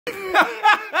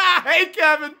Hey,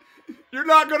 Kevin, you're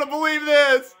not going to believe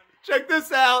this. Check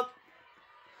this out.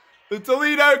 The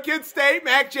Toledo Kid State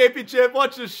MAC Championship.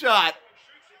 Watch this shot.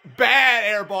 Bad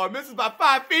air ball. Misses by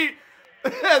 5 feet.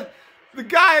 The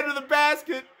guy under the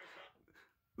basket,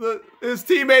 his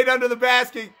teammate under the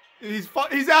basket, he's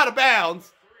out of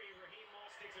bounds.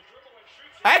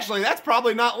 Actually, that's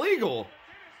probably not legal.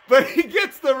 But he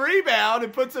gets the rebound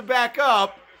and puts it back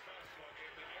up.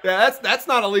 Yeah, that's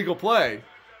not a legal play.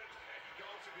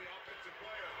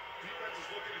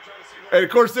 And, of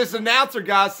course, this announcer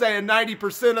guy's saying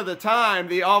 90% of the time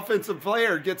the offensive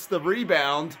player gets the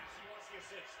rebound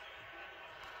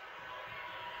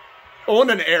on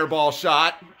an air ball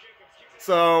shot.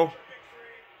 So,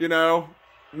 you know,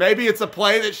 maybe it's a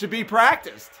play that should be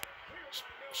practiced.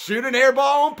 Shoot an air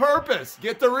ball on purpose.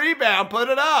 Get the rebound. Put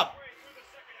it up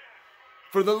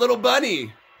for the little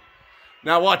bunny.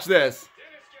 Now watch this.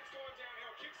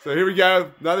 So here we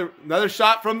go. Another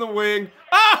shot from the wing.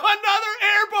 Oh, another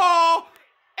air ball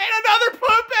and another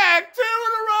putback. 2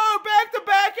 in a row.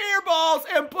 Back-to-back air balls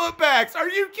and putbacks. Are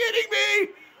you kidding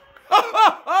me?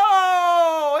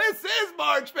 Oh, this is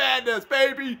March Madness,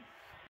 baby.